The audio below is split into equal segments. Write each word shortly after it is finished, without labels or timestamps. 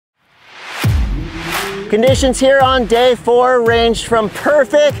Conditions here on day 4 ranged from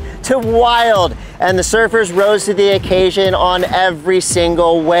perfect to wild, and the surfers rose to the occasion on every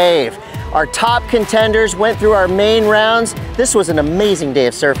single wave. Our top contenders went through our main rounds. This was an amazing day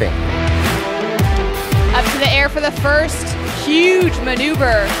of surfing. Up to the air for the first huge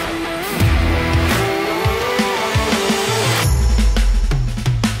maneuver.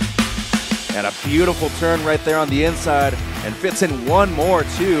 And a beautiful turn right there on the inside, and fits in one more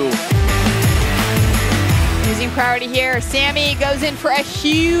too. Using priority here, Sammy goes in for a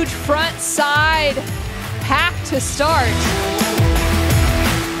huge front side pack to start.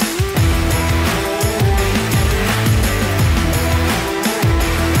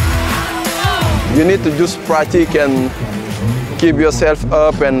 You need to just practice and keep yourself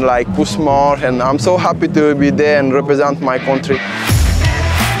up and like push more, and I'm so happy to be there and represent my country.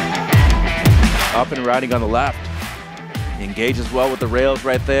 Up and riding on the left. He engages well with the rails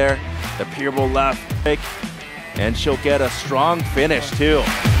right there. The pierable left pick, and she'll get a strong finish too.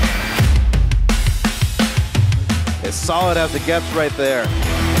 As solid as it gets right there.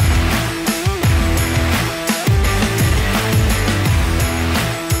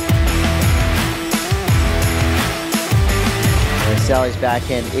 Sally's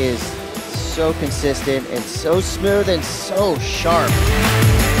backhand is so consistent and so smooth and so sharp.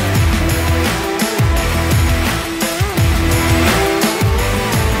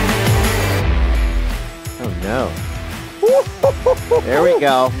 Oh no. There we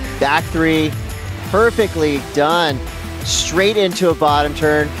go. Back 3, perfectly done. Straight into a bottom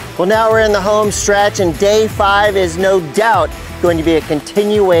turn. Well, now we're in the home stretch, and day 5 is no doubt going to be a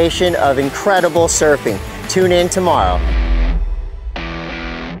continuation of incredible surfing. Tune in tomorrow.